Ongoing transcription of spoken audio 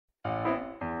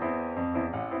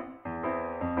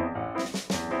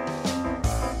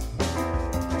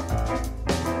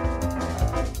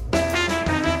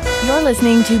You're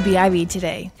listening to BIV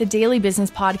Today, the daily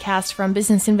business podcast from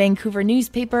Business in Vancouver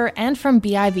newspaper and from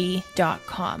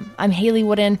BIV.com. I'm Haley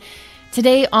Wooden.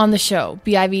 Today on the show,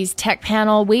 BIV's tech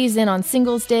panel weighs in on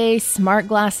Singles Day, smart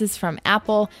glasses from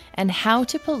Apple, and how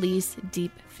to police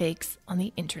deep fakes on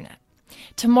the internet.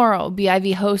 Tomorrow,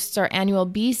 BIV hosts our annual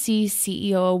BC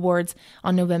CEO Awards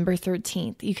on November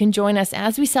 13th. You can join us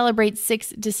as we celebrate 6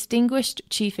 distinguished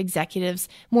chief executives.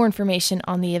 More information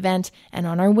on the event and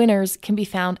on our winners can be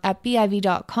found at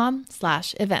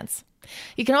biv.com/events.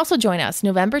 You can also join us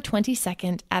November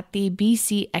 22nd at the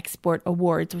BC Export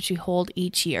Awards, which we hold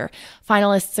each year.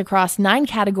 Finalists across 9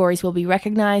 categories will be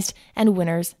recognized and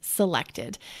winners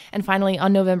selected. And finally,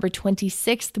 on November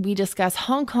 26th, we discuss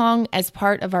Hong Kong as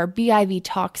part of our BIV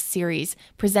Talks series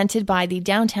presented by the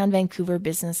Downtown Vancouver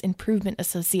Business Improvement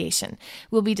Association.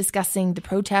 We'll be discussing the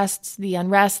protests, the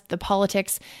unrest, the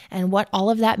politics, and what all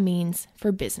of that means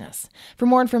for business. For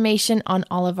more information on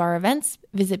all of our events,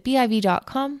 visit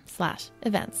biv.com/events.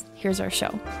 Here's our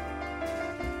show.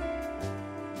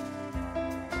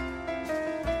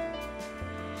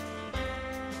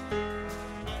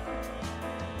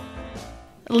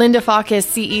 Linda Faucus,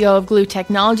 CEO of Glue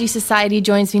Technology Society,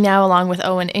 joins me now along with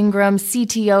Owen Ingram,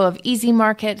 CTO of Easy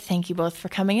Market. Thank you both for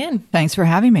coming in. Thanks for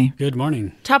having me. Good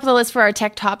morning. Top of the list for our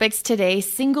tech topics today,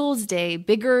 Singles Day,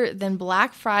 bigger than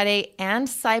Black Friday and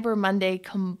Cyber Monday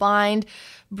combined,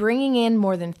 bringing in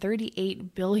more than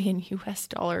 $38 billion US.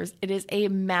 It is a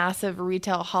massive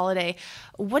retail holiday.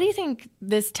 What do you think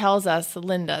this tells us,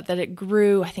 Linda, that it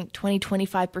grew, I think,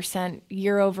 25%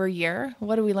 year over year?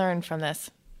 What do we learn from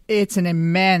this? It's an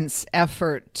immense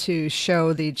effort to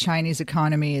show the Chinese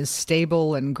economy is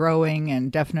stable and growing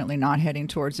and definitely not heading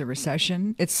towards a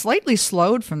recession. It's slightly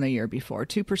slowed from the year before,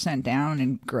 2% down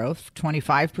in growth,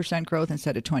 25% growth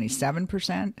instead of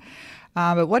 27%.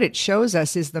 But what it shows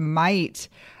us is the might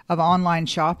of online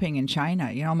shopping in China.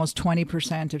 You know, almost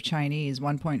 20% of Chinese,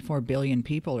 1.4 billion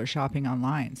people are shopping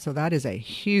online. So that is a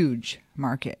huge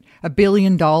market. $1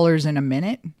 billion in a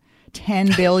minute.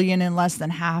 10 billion in less than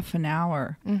half an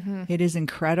hour. Mm-hmm. It is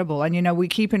incredible. And, you know, we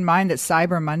keep in mind that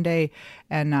Cyber Monday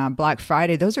and Black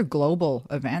Friday, those are global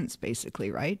events,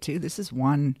 basically, right? Too. This is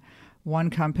one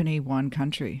company, one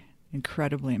country.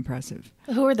 Incredibly impressive.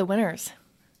 Who are the winners?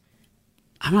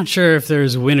 I'm not sure if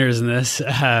there's winners in this.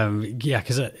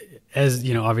 Because as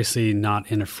you know, obviously not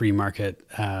in a free market.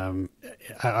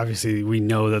 Obviously, we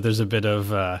know that there's a bit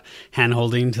of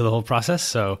hand-holding to the whole process.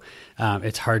 So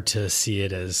it's hard to see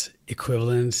it as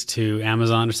equivalent to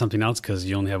Amazon or something else because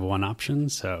you only have one option.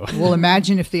 So, well,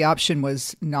 imagine if the option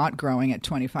was not growing at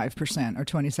 25% or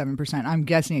 27%. I'm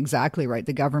guessing exactly right.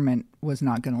 The government was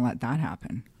not going to let that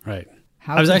happen. Right.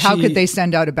 How could they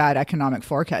send out a bad economic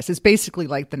forecast? It's basically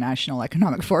like the national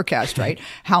economic forecast, right?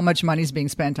 How much money is being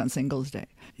spent on Singles Day?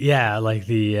 Yeah, like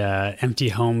the empty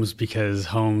homes, because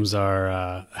homes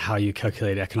are how you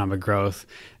calculate economic growth.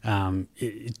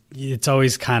 It's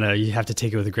always kind of, you have to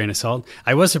take it with a grain of salt.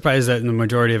 I was surprised that the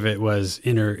majority of it was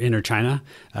inner China.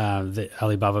 That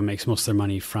Alibaba makes most of their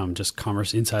money from just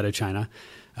commerce inside of China.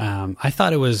 I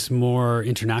thought it was more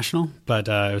international, but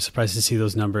I was surprised to see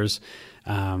those numbers.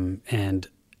 And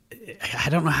I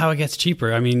don't know how it gets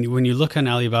cheaper. I mean, when you look on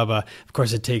Alibaba, of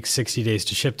course, it takes 60 days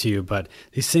to ship to you, but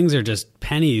these things are just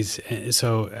pennies.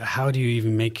 So how do you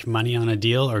even make money on a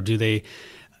deal? Or do they?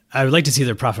 I would like to see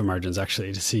their profit margins,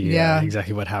 actually, to see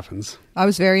exactly what happens. I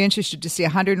was very interested to see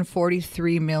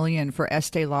 143 million for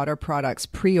Estee Lauder products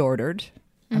pre-ordered,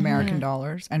 American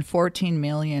dollars, and $14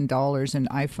 million in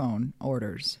iPhone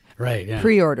orders. Right, yeah.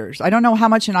 Pre-orders. I don't know how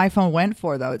much an iPhone went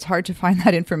for, though. It's hard to find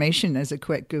that information as a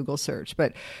quick Google search.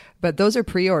 But those are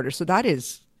pre-orders. So that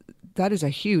is a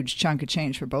huge chunk of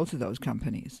change for both of those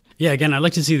companies. Yeah, again, I'd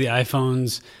like to see the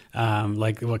iPhones,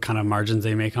 like what kind of margins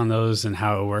they make on those and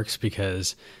how it works,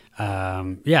 because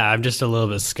I'm just a little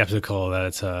bit skeptical that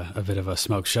it's a bit of a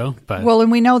smoke show. But well,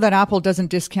 and we know that Apple doesn't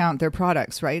discount their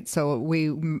products, right? So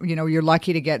you're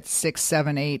lucky to get 6,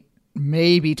 7, 8,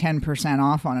 maybe 10%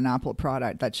 off on an Apple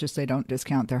product. That's just, they don't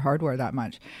discount their hardware that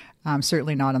much.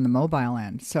 Certainly not on the mobile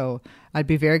end. So I'd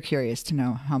be very curious to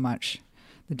know how much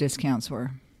the discounts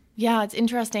were. Yeah, it's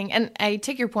interesting. And I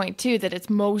take your point, too, that it's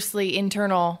mostly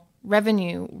internal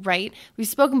revenue, right? We've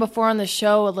spoken before on the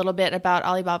show a little bit about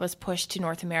Alibaba's push to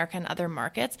North America and other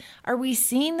markets. Are we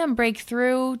seeing them break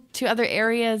through to other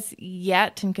areas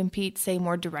yet and compete, say,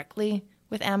 more directly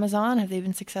with Amazon? Have they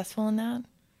been successful in that?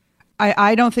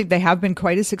 I don't think they have been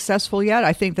quite as successful yet.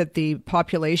 I think that the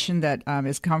population that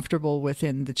is comfortable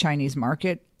within the Chinese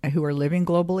market who are living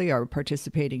globally are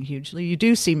participating hugely. You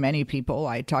do see many people.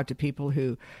 I talk to people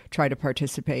who try to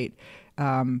participate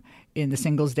in the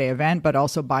Singles Day event, but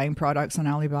also buying products on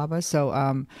Alibaba.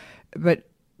 So but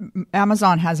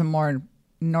Amazon has a more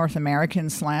North American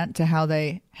slant to how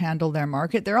they handle their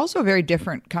market. They're also a very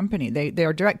different company. They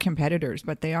are direct competitors,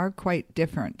 but they are quite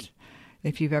different.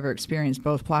 If you've ever experienced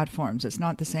both platforms, it's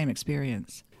not the same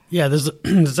experience. Yeah,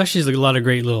 there's actually a lot of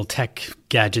great little tech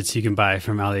gadgets you can buy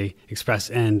from AliExpress,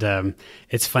 and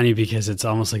it's funny because it's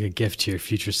almost like a gift to your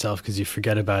future self because you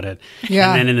forget about it.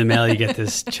 Yeah. And then in the mail you get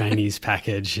this Chinese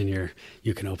package, and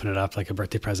you can open it up like a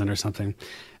birthday present or something.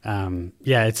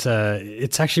 It's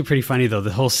actually pretty funny though.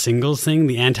 The whole singles thing,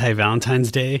 the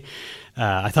anti-Valentine's Day,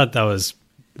 I thought that was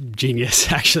genius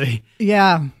actually.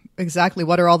 Yeah. Exactly.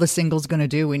 What are all the singles going to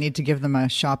do? We need to give them a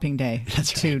shopping day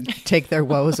to take their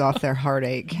woes off their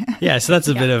heartache. Yeah, so that's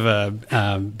a bit of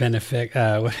a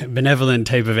benevolent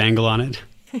type of angle on it.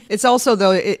 It's also,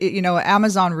 though,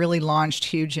 Amazon really launched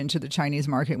huge into the Chinese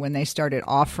market when they started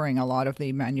offering a lot of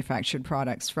the manufactured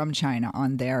products from China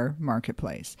on their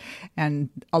marketplace. And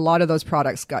a lot of those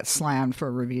products got slammed for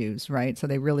reviews, right? So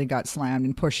they really got slammed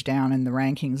and pushed down in the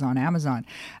rankings on Amazon.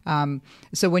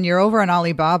 So when you're over on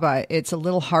Alibaba, it's a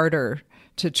little harder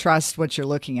to trust what you're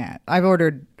looking at. I've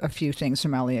ordered a few things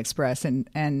from AliExpress,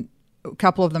 and a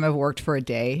couple of them have worked for a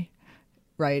day.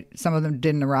 Right. Some of them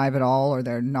didn't arrive at all, or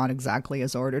they're not exactly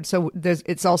as ordered. So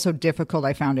it's also difficult.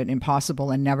 I found it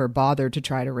impossible and never bothered to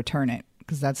try to return it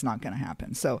because that's not going to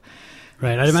happen. So,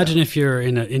 right. I'd imagine if you're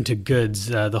into goods,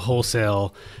 the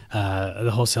wholesale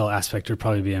aspect would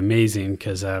probably be amazing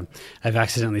because I've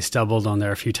accidentally stumbled on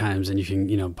there a few times, and you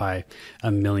can buy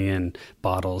 1 million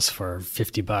bottles for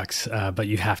 $50, but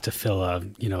you have to fill a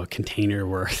container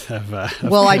worth of.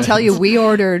 Well, I tell you, we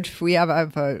have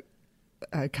a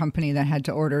company that had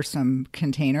to order some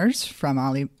containers from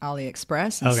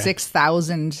AliExpress. And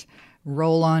 6,000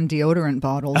 roll-on deodorant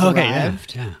bottles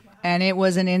arrived. Yeah. And it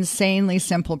was an insanely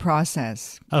simple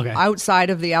process outside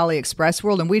of the AliExpress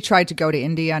world. And we tried to go to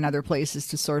India and other places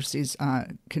to source these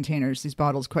containers, these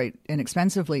bottles, quite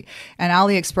inexpensively. And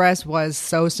AliExpress was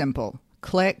so simple.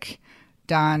 Click,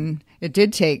 done. It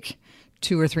did take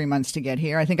 2 or 3 months to get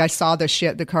here. I think I saw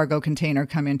the cargo container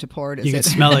come into port. You can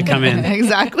smell it come in.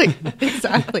 Exactly.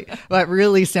 But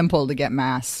really simple to get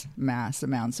mass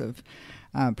amounts of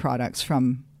products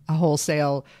from a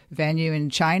wholesale venue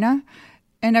in China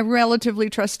in a relatively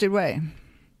trusted way.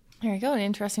 There you go. An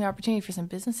interesting opportunity for some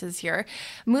businesses here.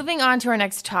 Moving on to our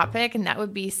next topic, and that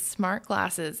would be smart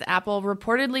glasses. Apple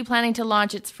reportedly planning to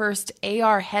launch its first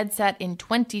AR headset in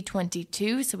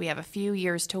 2022, so we have a few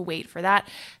years to wait for that.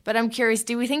 But I'm curious,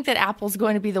 do we think that Apple's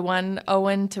going to be the one,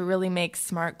 Owen, to really make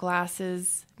smart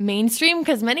glasses mainstream?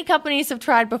 Because many companies have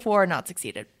tried before and not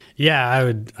succeeded.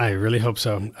 Yeah, I really hope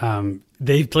so.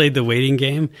 They've played the waiting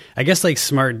game. I guess like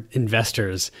smart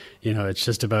investors, it's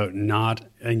just about not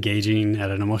engaging at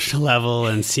an emotional level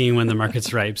and seeing when the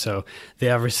market's ripe. So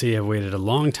they obviously have waited a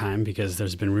long time because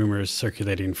there's been rumors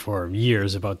circulating for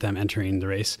years about them entering the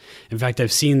race. In fact,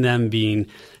 I've seen them being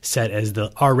set as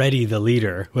already the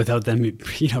leader without them,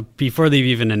 before they've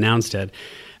even announced it.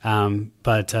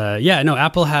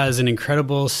 Apple has an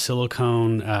incredible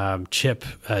silicone chip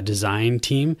design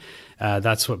team.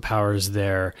 That's what powers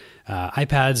their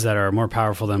iPads that are more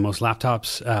powerful than most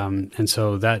laptops. And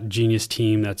so that genius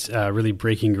team that's really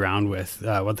breaking ground with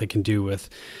what they can do with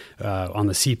on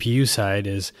the CPU side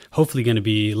is hopefully going to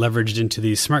be leveraged into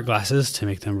these smart glasses to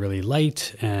make them really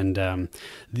light. And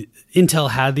Intel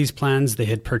had these plans. They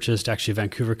had purchased actually a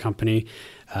Vancouver company,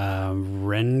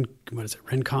 Rencon,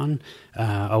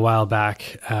 a while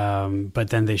back, but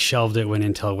then they shelved it when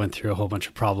Intel went through a whole bunch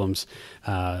of problems.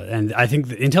 And I think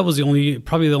Intel was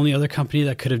probably the only other company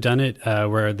that could have done it,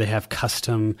 where they have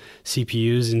custom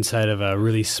CPUs inside of a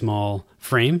really small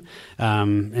frame,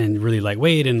 and really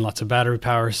lightweight and lots of battery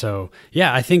power. So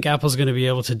yeah, I think Apple's going to be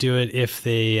able to do it if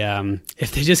they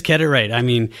just get it right. I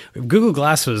mean, Google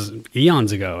Glass was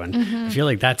eons ago, and I feel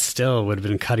like that still would have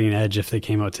been cutting edge if they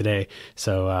came out today.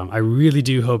 So I really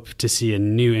do hope to see a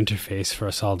new interface for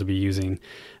us all to be using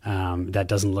that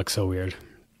doesn't look so weird.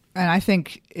 And I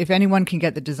think if anyone can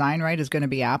get the design right, is going to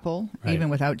be Apple, even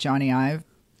without Johnny Ive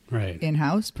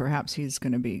in-house. Perhaps he's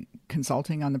going to be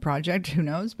consulting on the project. Who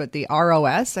knows? But the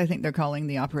ROS, I think they're calling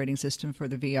the operating system for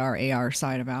the VR, AR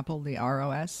side of Apple, the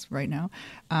ROS right now.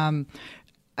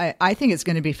 I think it's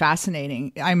going to be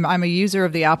fascinating. I'm a user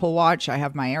of the Apple Watch. I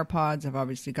have my AirPods. I've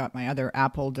obviously got my other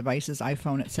Apple devices,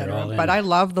 iPhone, etc. But I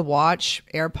love the Watch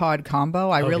AirPod combo.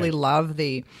 I really love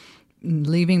the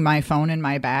leaving my phone in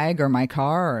my bag or my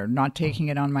car or not taking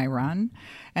it on my run.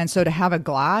 And so to have a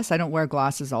glass, I don't wear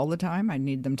glasses all the time. I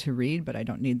need them to read, but I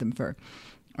don't need them for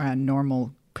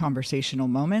normal conversational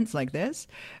moments like this.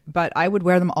 But I would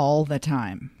wear them all the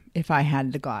time. if I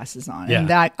had the glasses on. Yeah. And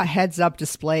that a heads-up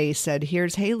display said,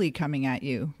 here's Haley coming at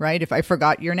you, right? If I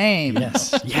forgot your name.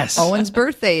 Yes. Owen's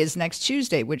birthday is next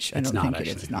Tuesday, which I don't not, think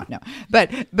actually. it is. It's not, no.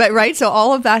 But right, so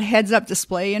all of that heads-up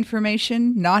display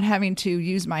information, not having to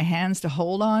use my hands to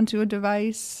hold on to a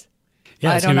device.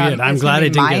 Yeah, I it's don't going to know. be it. I'm It's glad gonna I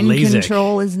be didn't get mind LASIK.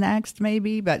 control is next,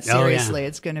 maybe. But Oh, yeah. seriously,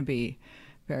 it's going to be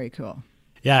very cool.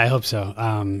 Yeah, I hope so.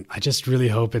 I just really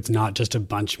hope it's not just a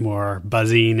bunch more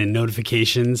buzzing and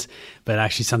notifications, but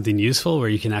actually something useful where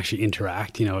you can actually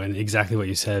interact, and exactly what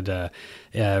you said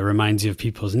reminds you of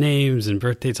people's names and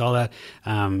birth dates, all that.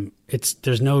 It's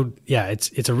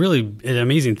a really an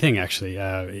amazing thing, actually.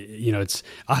 It's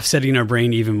offsetting our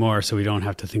brain even more so we don't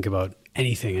have to think about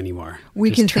anything anymore. We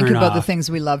Just can think turn about the off. things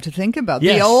we love to think about.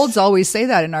 Yes. The olds always say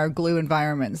that in our glue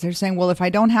environments. They're saying, well, if I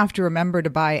don't have to remember to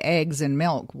buy eggs and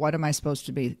milk, what am I supposed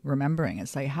to be remembering?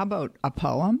 It's like, how about a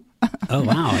poem? Oh,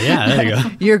 wow. Yeah, there you go.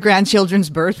 Your grandchildren's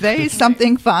birthday,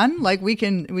 something fun. Like we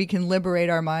can liberate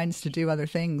our minds to do other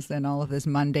things than all of this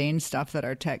mundane stuff that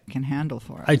our tech can handle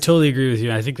for us. I totally agree with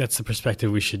you. I think that's the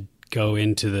perspective we should go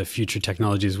into the future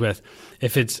technologies with.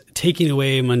 If it's taking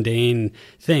away mundane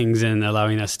things and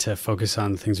allowing us to focus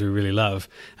on the things we really love,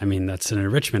 I mean, that's an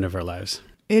enrichment of our lives.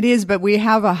 It is, but we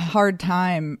have a hard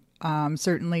time,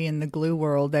 certainly in the glue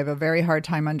world, they have a very hard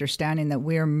time understanding that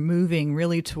we're moving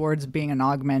really towards being an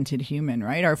augmented human,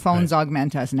 right? Our phones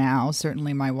augment us now.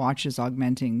 Certainly my watch is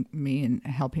augmenting me and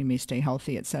helping me stay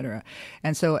healthy, et cetera.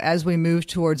 And so as we move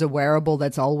towards a wearable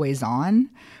that's always on,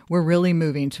 we're really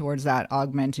moving towards that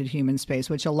augmented human space,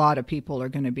 which a lot of people are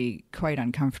going to be quite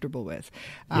uncomfortable with.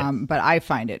 But I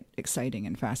find it exciting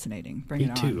and fascinating. Bring Me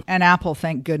it on. too. And Apple,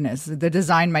 thank goodness. The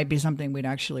design might be something we'd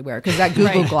actually wear because that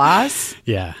Google Glass,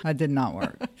 Yeah. that did not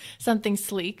work. Something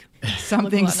sleek. Something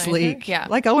Look a lot nicer. sleek. Yeah.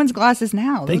 Like Owen's glasses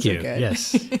now. Thank Those you. are good.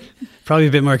 Yes. Probably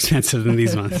a bit more expensive than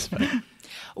these ones. But.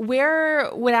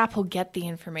 Where would Apple get the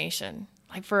information?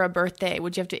 Like for a birthday,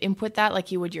 would you have to input that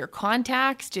like you would your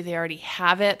contacts? Do they already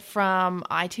have it from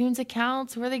iTunes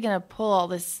accounts? Where are they going to pull all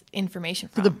this information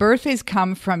So from? the birthdays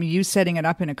come from you setting it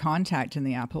up in a contact in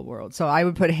the Apple world. So I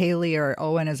would put Haley or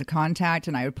Owen as a contact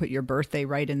and I would put your birthday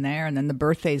right in there. And then the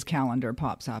birthdays calendar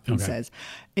pops up and says,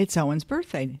 it's Owen's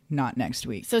birthday, not next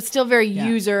week. So it's still very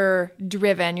user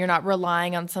driven. You're not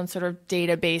relying on some sort of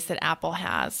database that Apple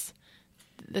has,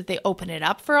 that they open it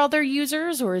up for other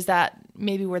users, or is that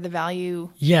maybe where the value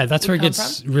Yeah, that's where it come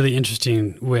gets really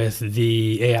interesting with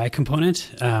the AI component,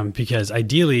 because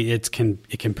ideally it can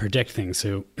predict things.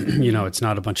 So it's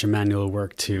not a bunch of manual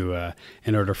work to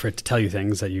in order for it to tell you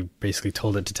things that you basically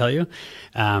told it to tell you.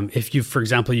 If you, for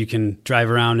example, you can drive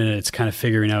around and it's kind of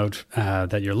figuring out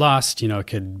that you're lost, it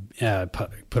could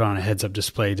put on a heads up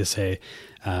display to say,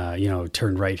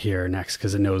 turn right here next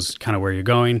because it knows kind of where you're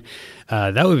going.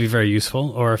 That would be very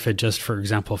useful. Or if it just, for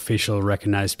example, facial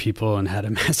recognized people and had a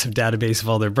massive database of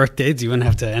all their birth dates, you wouldn't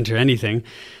have to enter anything.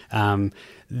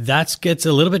 That gets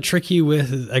a little bit tricky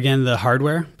with, again, the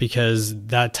hardware because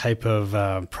that type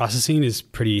of processing is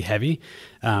pretty heavy.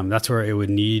 That's where it would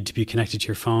need to be connected to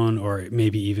your phone or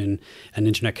maybe even an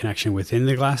internet connection within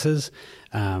the glasses.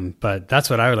 But that's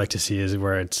what I would like to see is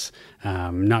where it's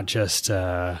not just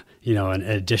an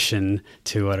addition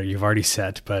to what you've already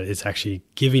set, but it's actually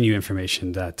giving you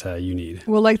information that you need.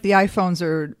 Well, like the iPhones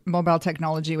or mobile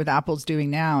technology with Apple's doing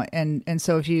now. And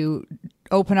so if you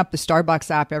open up the Starbucks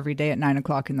app every day at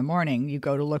 9:00 in the morning, you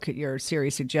go to look at your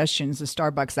Siri suggestions, the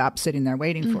Starbucks app sitting there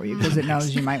waiting for you because it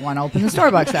knows you might want to open the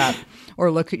Starbucks app or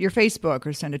look at your Facebook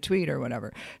or send a tweet or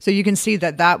whatever. So you can see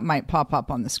that might pop up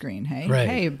on the screen.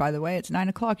 Hey, by the way, it's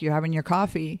 9:00. You're having your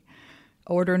coffee.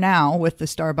 Order now with the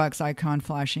Starbucks icon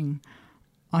flashing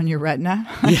on your retina.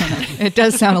 It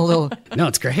does sound a little No,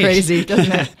 it's great. crazy,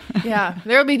 doesn't it? Yeah,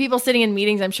 there will be people sitting in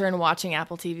meetings, I'm sure, and watching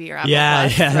Apple TV or Apple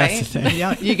Plus, that's right?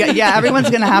 the thing. Everyone's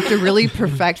going to have to really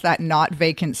perfect that not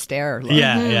vacant stare. Look.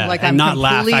 Yeah. Like And I'm not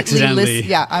laugh completely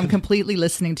accidentally. I'm completely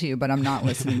listening to you, but I'm not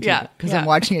listening to you because I'm yeah.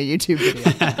 watching a YouTube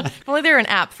video. If only there were an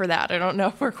app for that. I don't know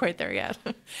if we're quite there yet.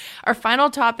 Our final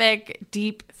topic,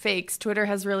 deep fakes. Twitter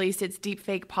has released its deep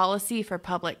fake policy for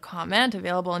public comment,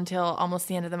 available until almost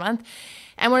the end of the month.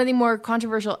 And one of the more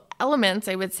controversial elements,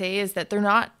 I would say, is that they're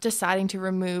not deciding to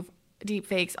remove deep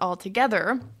fakes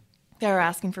altogether. They're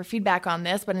asking for feedback on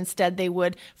this, but instead they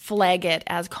would flag it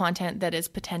as content that is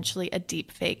potentially a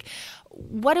deep fake.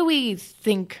 What do we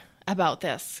think about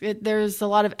this? There's a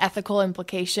lot of ethical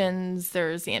implications.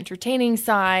 There's the entertaining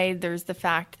side. There's the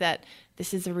fact that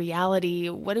this is a reality.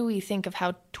 What do we think of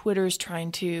how Twitter's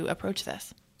trying to approach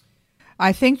this?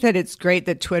 I think that it's great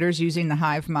that Twitter's using the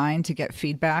hive mind to get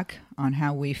feedback on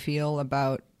how we feel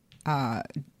about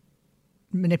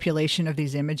manipulation of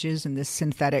these images and this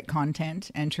synthetic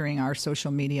content entering our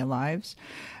social media lives.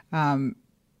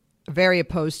 Very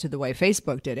opposed to the way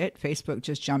Facebook did it. Facebook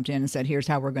just jumped in and said, here's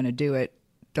how we're going to do it.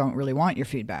 Don't really want your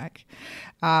feedback.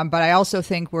 But I also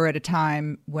think we're at a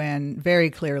time when very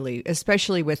clearly,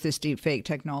 especially with this deepfake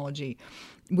technology,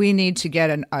 we need to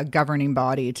get a governing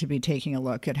body to be taking a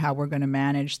look at how we're going to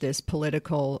manage these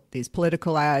political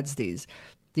ads,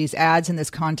 these ads and this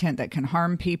content that can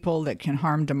harm people, that can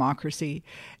harm democracy.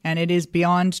 And it is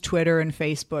beyond Twitter and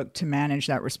Facebook to manage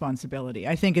that responsibility.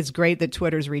 I think it's great that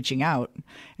Twitter's reaching out,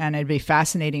 and it'd be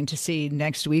fascinating to see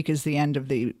next week is the end of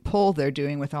the poll they're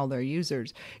doing with all their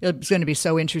users. It's going to be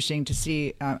so interesting to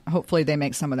see. Hopefully they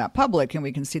make some of that public and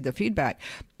we can see the feedback.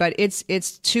 But it's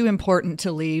too important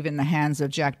to leave in the hands of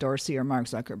Jack Dorsey or Mark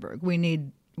Zuckerberg.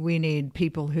 We need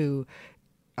people who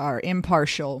are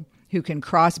impartial, who can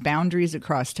cross boundaries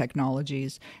across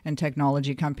technologies and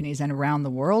technology companies and around the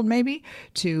world, maybe,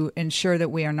 to ensure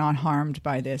that we are not harmed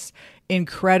by this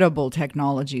incredible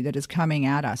technology that is coming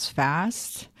at us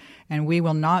fast. And we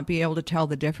will not be able to tell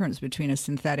the difference between a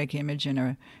synthetic image and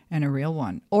a real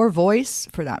one, or voice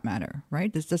for that matter,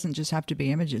 right? This doesn't just have to be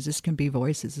images. This can be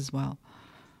voices as well.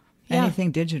 Yeah.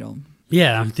 Anything digital.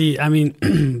 Yeah, so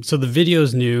the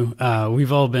video's new.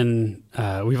 We've all seen,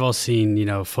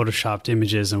 photoshopped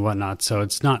images and whatnot. So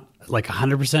it's not like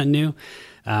 100% new.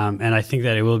 And I think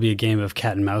that it will be a game of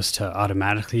cat and mouse to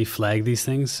automatically flag these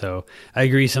things. So I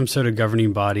agree, some sort of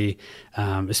governing body,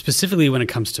 specifically when it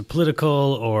comes to political,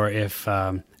 or if,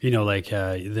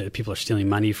 the people are stealing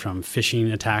money from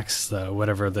phishing attacks,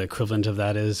 whatever the equivalent of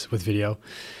that is with video.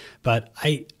 But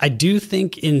I do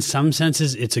think in some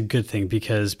senses it's a good thing,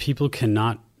 because people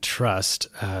cannot trust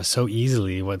so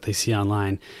easily what they see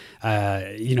online.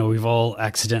 We've all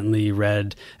accidentally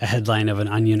read a headline of an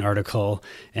Onion article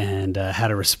and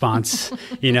had a response,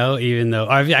 even though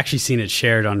I've actually seen it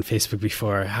shared on Facebook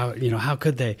before. How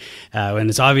could they? When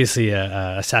it's obviously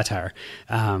a satire.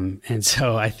 And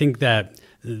so I think that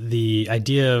the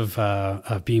idea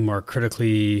of being more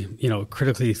critically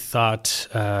thought,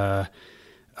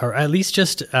 or at least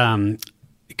just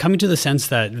coming to the sense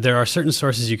that there are certain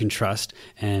sources you can trust.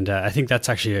 And I think that's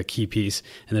actually a key piece.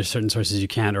 And there's certain sources you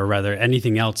can't, or rather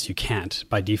anything else you can't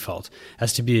by default. It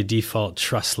has to be a default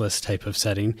trustless type of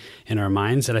setting in our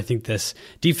minds. And I think this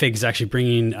deepfake is actually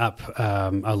bringing up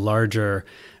a larger,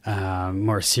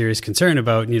 more serious concern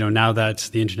about, now that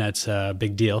the internet's a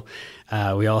big deal,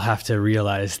 we all have to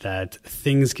realize that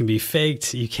things can be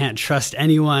faked. You can't trust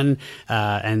anyone.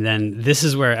 And then this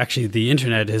is where actually the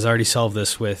internet has already solved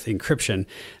this with encryption.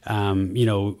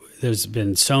 There's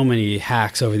been so many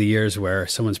hacks over the years where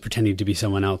someone's pretending to be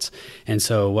someone else. And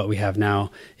so what we have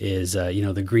now is,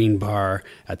 the green bar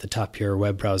at the top of your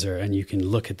web browser, and you can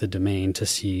look at the domain to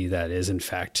see that is in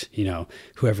fact,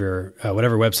 whatever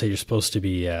website you're supposed to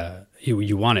be,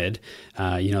 you wanted,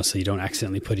 so you don't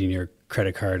accidentally put in your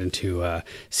credit card into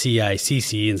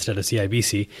CICC instead of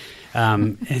CIBC.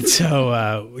 And so,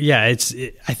 I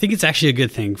think it's actually a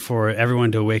good thing for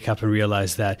everyone to wake up and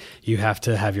realize that you have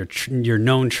to have your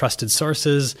known trusted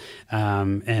sources.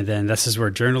 And then this is where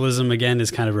journalism, again,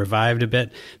 is kind of revived a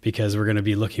bit, because we're going to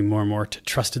be looking more and more to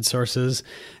trusted sources.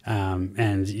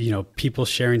 And people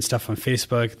sharing stuff on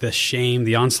Facebook,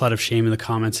 the onslaught of shame in the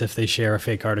comments if they share a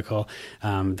fake article,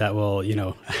 that will,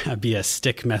 be a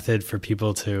stick method for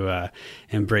people to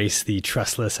embrace the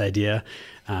trustless idea.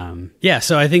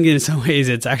 So I think in some ways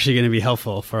it's actually going to be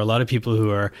helpful for a lot of people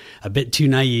who are a bit too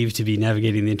naive to be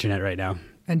navigating the internet right now.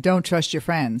 And don't trust your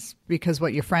friends, because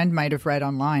what your friend might have read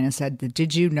online and said,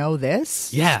 did you know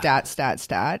this? Yeah.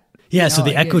 Stat. Yeah, so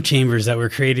the echo chambers that we're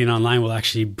creating online will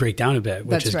actually break down a bit,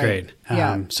 which is great.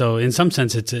 So in some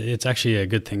sense, it's actually a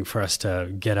good thing for us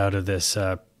to get out of this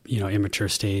immature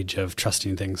stage of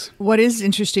trusting things. What is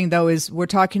interesting, though, is we're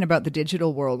talking about the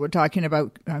digital world. We're talking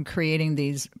about creating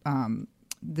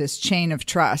this chain of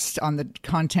trust on the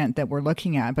content that we're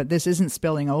looking at, but this isn't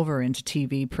spilling over into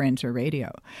TV, print, or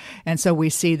radio. And so we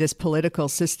see this political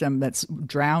system that's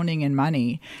drowning in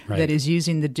money, right, that is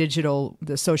using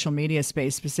the social media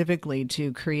space specifically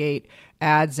to create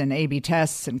ads and A/B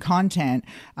tests and content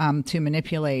to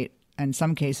manipulate, in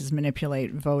some cases,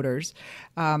 manipulate voters.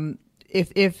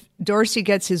 If Dorsey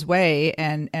gets his way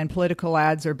and political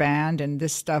ads are banned and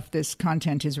this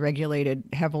content is regulated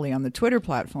heavily on the Twitter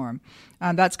platform,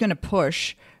 that's going to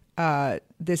push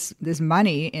this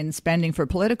money in spending for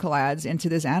political ads into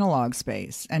this analog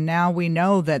space. And now we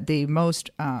know that the most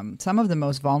some of the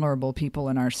most vulnerable people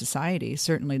in our society,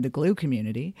 certainly the glue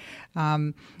community,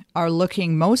 are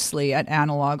looking mostly at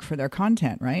analog for their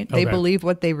content, right? They believe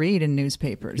what they read in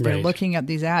newspapers. They're looking at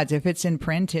these ads. If it's in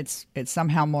print, it's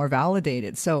somehow more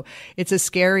validated. So it's a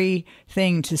scary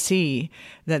thing to see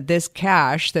that this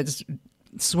cash that's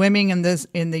swimming in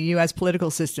the U.S.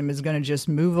 political system is going to just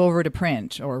move over to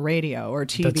print or radio or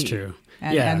TV. That's true.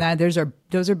 And that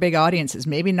those are big audiences.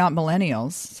 Maybe not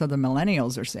millennials, so the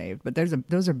millennials are saved, but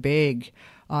those are big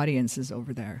audiences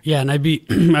over there. Yeah, and I'd be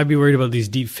worried about these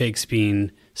deep fakes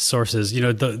being sources. You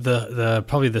know, the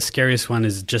probably the scariest one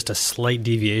is just a slight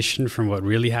deviation from what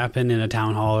really happened in a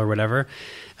town hall or whatever,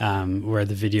 where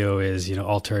the video is, you know,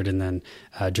 altered, and then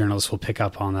journalists will pick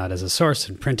up on that as a source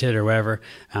and print it or whatever.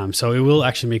 So it will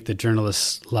actually make the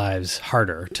journalists' lives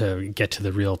harder to get to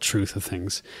the real truth of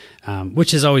things,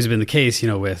 which has always been the case, you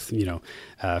know, with, you know,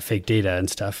 fake data and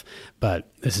stuff. But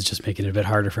this is just making it a bit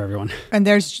harder for everyone. And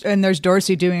there's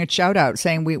Dorsey doing a shout out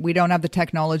saying we don't have the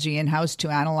technology in house to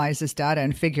analyze this data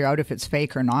and figure out if it's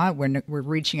fake or not. We're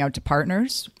reaching out to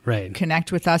partners. Right.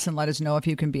 Connect with us and let us know if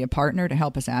you can be a partner to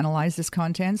help us analyze this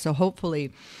content. So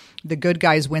hopefully the good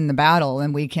guys win the battle,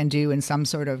 and we can do in some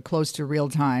sort of close to real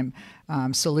time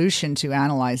solution to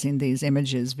analyzing these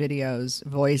images, videos,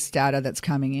 voice data that's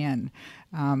coming in.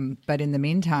 But in the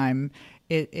meantime,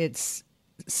 it's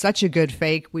such a good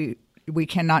fake. We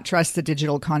cannot trust the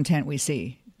digital content we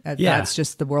see. That's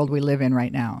just the world we live in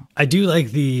right now. I do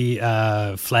like the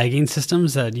flagging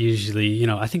systems that usually, you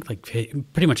know, I think like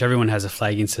pretty much everyone has a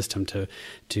flagging system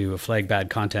to flag bad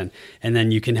content. And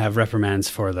then you can have reprimands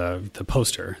for the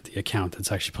poster, the account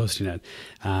that's actually posting it.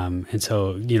 And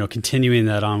so, you know, continuing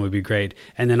that on would be great.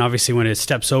 And then obviously when it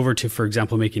steps over to, for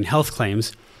example, making health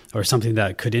claims, or something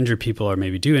that could injure people or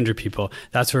maybe do injure people,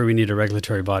 that's where we need a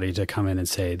regulatory body to come in and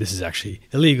say, this is actually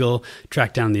illegal,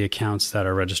 track down the accounts that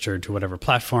are registered to whatever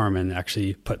platform and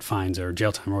actually put fines or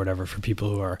jail time or whatever for people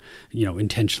who are, you know,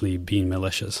 intentionally being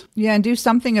malicious. Yeah, and do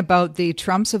something about the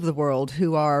Trumps of the world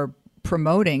who are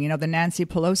promoting, you know, the Nancy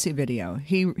Pelosi video.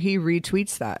 He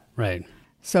retweets that. Right.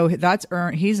 So that's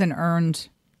he's an earned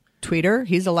tweeter.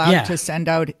 He's allowed to send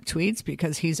out tweets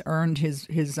because he's earned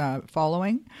his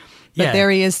following. But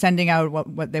there he is sending out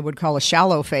what they would call a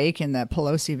shallow fake in the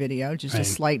Pelosi video, just a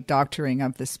slight doctoring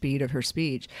of the speed of her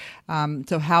speech.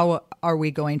 So how are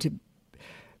we going to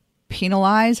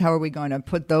penalize? How are we going to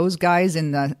put those guys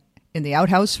in the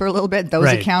outhouse for a little bit?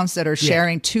 Those accounts that are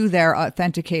sharing to their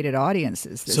authenticated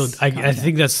audiences. So I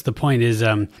think that's the point is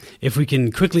if we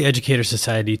can quickly educate our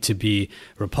society to be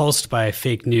repulsed by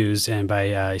fake news and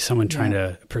by someone trying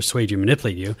to persuade you,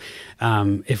 manipulate you,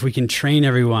 if we can train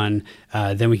everyone,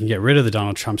 then we can get rid of the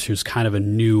Donald Trumps, who's kind of a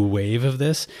new wave of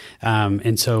this.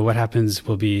 And so what happens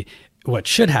will be, what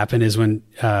should happen is when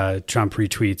Trump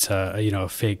retweets a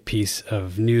fake piece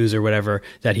of news or whatever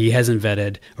that he hasn't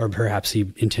vetted, or perhaps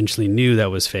he intentionally knew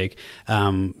that was fake,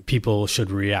 people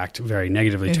should react very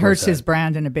negatively towards that. It hurts his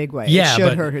brand in a big way. Yeah, it should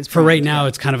but hurt his brand. For right now,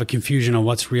 it's kind of a confusion on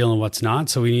what's real and what's not.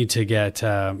 So we need to get,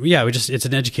 it's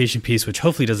an education piece, which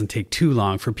hopefully doesn't take too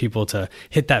long for people to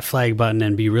hit that flag button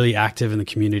and be really active in the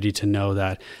community to know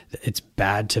that it's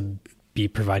bad to be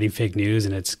providing fake news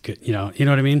and it's good. You know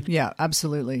what I mean? Yeah,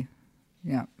 absolutely.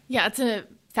 Yeah, it's a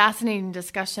fascinating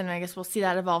discussion. I guess we'll see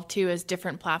that evolve too as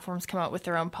different platforms come out with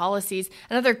their own policies.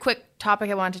 Another quick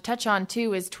topic I wanted to touch on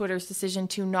too is Twitter's decision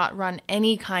to not run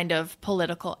any kind of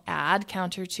political ad,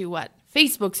 counter to what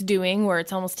Facebook's doing, where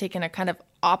it's almost taken a kind of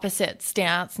opposite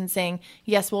stance and saying,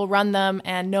 yes, we'll run them,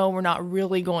 and no, we're not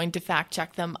really going to fact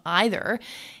check them either.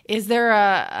 Is there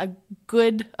a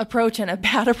good approach and a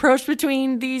bad approach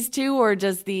between these two, or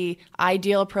does the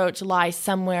ideal approach lie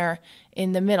somewhere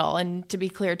in the middle? And to be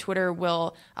clear, Twitter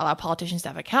will allow politicians to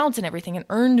have accounts and everything and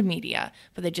earned media,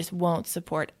 but they just won't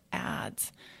support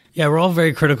ads. Yeah, we're all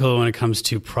very critical when it comes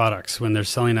to products. When they're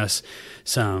selling us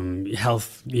some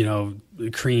health,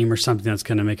 cream or something that's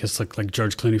going to make us look like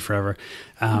George Clooney forever,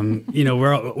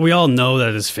 we all know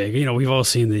that it's fake. We've all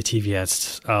seen the TV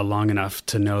ads long enough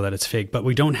to know that it's fake, but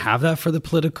we don't have that for the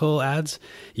political ads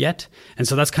yet. And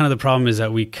so that's kind of the problem, is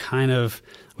that we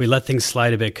let things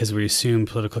slide a bit because we assume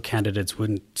political candidates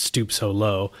wouldn't stoop so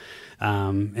low.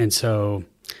 And so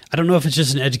I don't know if it's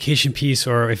just an education piece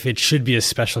or if it should be a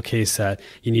special case that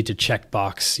you need to check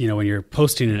box, when you're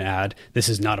posting an ad, this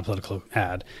is not a political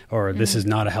ad, or this is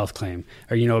not a health claim,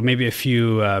 or, maybe a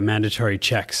few mandatory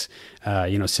checks,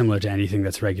 similar to anything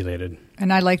that's regulated.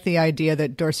 And I like the idea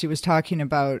that Dorsey was talking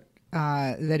about,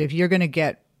 that if you're going to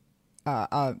get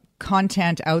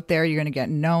content out there, you're going to get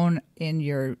known in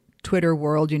your Twitter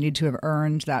world, you need to have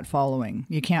earned that following.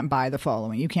 You can't buy the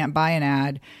following. You can't buy an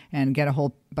ad and get a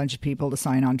whole bunch of people to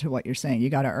sign on to what you're saying. You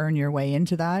got to earn your way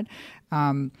into that.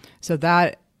 So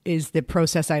that is the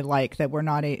process I like, that we're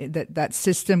not that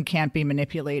system can't be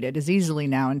manipulated as easily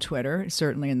now in Twitter,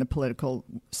 certainly in the political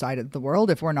side of the world,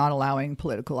 if we're not allowing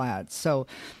political ads. So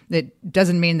it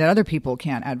doesn't mean that other people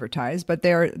can't advertise, but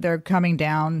they're coming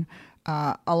down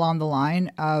along the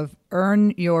line of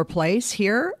earn your place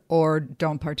here or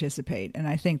don't participate. And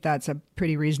I think that's a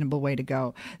pretty reasonable way to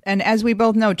go. And as we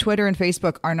both know, Twitter and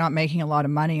Facebook are not making a lot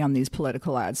of money on these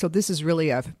political ads. So this is really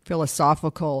a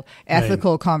philosophical,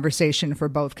 ethical conversation for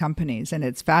both companies. And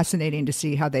it's fascinating to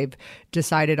see how they've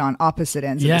decided on opposite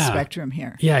ends of the spectrum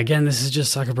here. Yeah, again, this is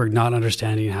just Zuckerberg not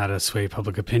understanding how to sway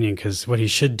public opinion, because what he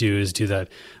should do is do that.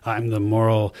 I'm the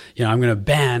moral, I'm going to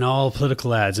ban all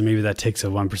political ads. And maybe that takes a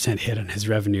 1% hit on his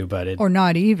revenue, but or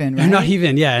not even, right? Not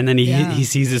even, yeah. And then he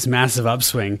sees this massive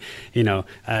upswing.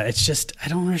 It's just, I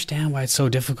don't understand why it's so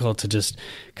difficult to just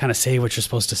kind of say what you're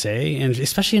supposed to say, and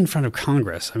especially in front of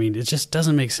Congress. I mean, it just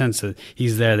doesn't make sense that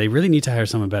he's there. They really need to hire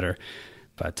someone better.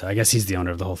 But I guess he's the owner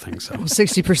of the whole thing. So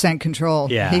 60%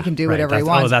 control. Yeah, he can do whatever he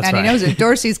wants. And he knows it.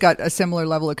 Dorsey's got a similar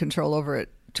level of control over it.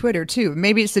 Twitter too.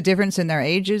 Maybe it's the difference in their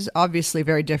ages. Obviously,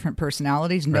 very different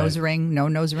personalities. Nose ring, no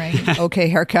nose ring. Okay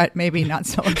haircut, maybe not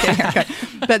so okay haircut.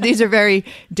 But these are very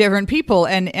different people,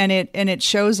 and it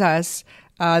shows us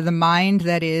the mind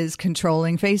that is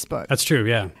controlling Facebook. That's true.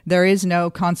 Yeah, there is no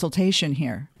consultation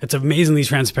here. It's amazingly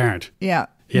transparent. Yeah.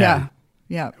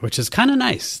 Which is kind of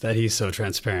nice that he's so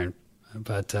transparent.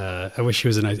 But I wish he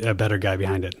was a better guy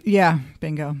behind it. Yeah,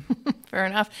 bingo. Fair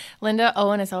enough. Linda,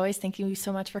 Owen, as always, thank you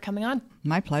so much for coming on.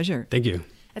 My pleasure. Thank you.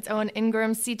 That's Owen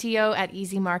Ingram, CTO at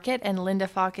Easy Market, and Linda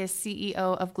Focus, CEO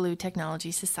of Glue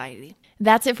Technology Society.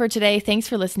 That's it for today. Thanks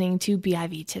for listening to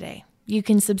BIV Today. You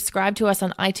can subscribe to us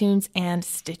on iTunes and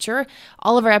Stitcher.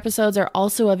 All of our episodes are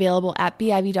also available at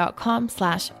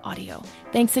biv.com/audio.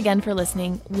 Thanks again for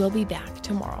listening. We'll be back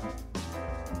tomorrow.